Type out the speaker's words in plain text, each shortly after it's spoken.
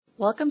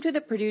Welcome to the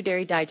Purdue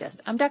Dairy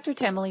Digest. I'm Dr.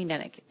 Tamalee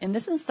Nennick. In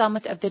this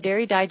installment of the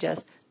Dairy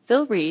Digest,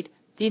 Phil Reed,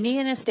 the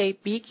Indian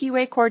Estate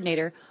BQA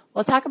Coordinator,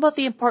 will talk about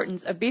the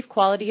importance of beef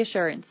quality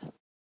assurance.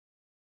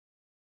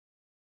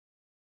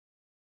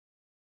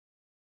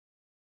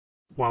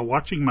 While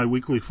watching my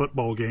weekly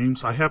football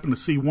games, I happened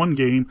to see one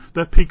game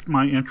that piqued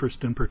my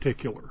interest in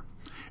particular.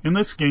 In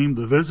this game,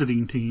 the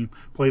visiting team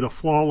played a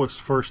flawless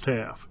first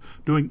half,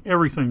 doing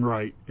everything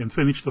right, and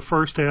finished the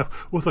first half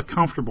with a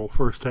comfortable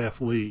first half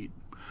lead.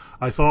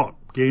 I thought,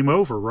 game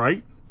over,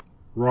 right?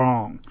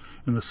 Wrong.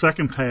 In the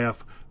second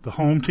half, the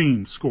home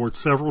team scored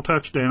several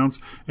touchdowns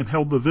and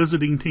held the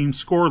visiting team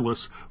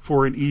scoreless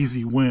for an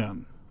easy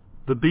win.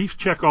 The Beef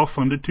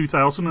Checkoff-funded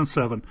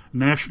 2007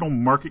 National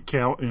Market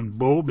Cow and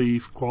Bull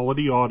Beef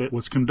Quality Audit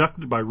was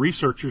conducted by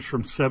researchers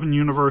from 7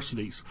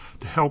 universities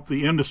to help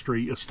the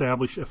industry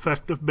establish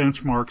effective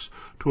benchmarks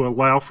to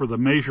allow for the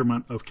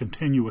measurement of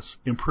continuous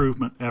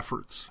improvement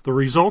efforts. The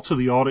results of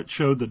the audit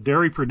showed that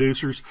dairy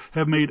producers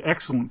have made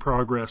excellent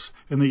progress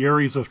in the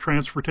areas of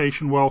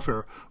transportation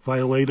welfare,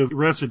 violative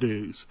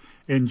residues,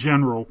 and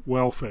general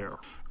welfare.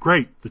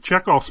 Great! The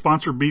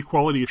Checkoff-sponsored Beef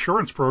Quality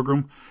Assurance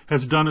Program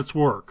has done its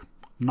work.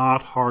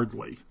 Not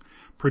hardly.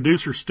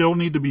 Producers still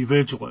need to be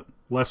vigilant,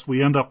 lest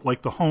we end up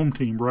like the home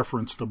team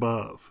referenced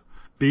above.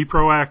 Be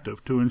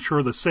proactive to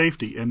ensure the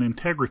safety and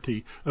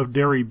integrity of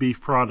dairy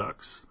beef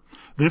products.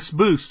 This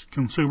boosts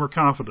consumer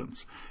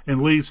confidence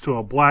and leads to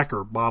a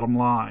blacker bottom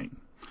line.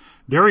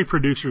 Dairy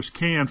producers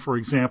can, for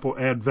example,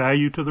 add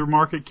value to their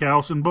market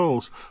cows and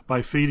bulls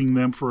by feeding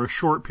them for a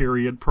short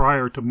period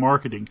prior to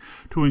marketing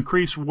to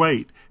increase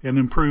weight and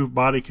improve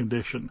body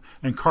condition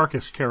and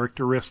carcass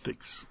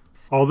characteristics.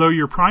 Although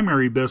your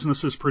primary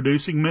business is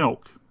producing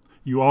milk,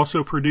 you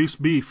also produce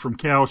beef from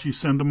cows you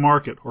send to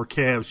market or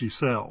calves you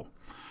sell.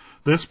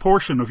 This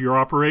portion of your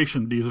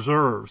operation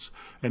deserves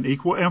an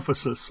equal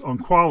emphasis on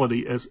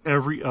quality as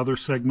every other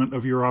segment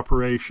of your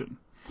operation.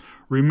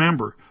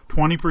 Remember,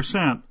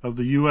 20% of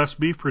the U.S.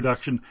 beef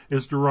production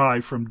is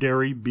derived from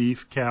dairy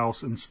beef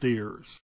cows and steers.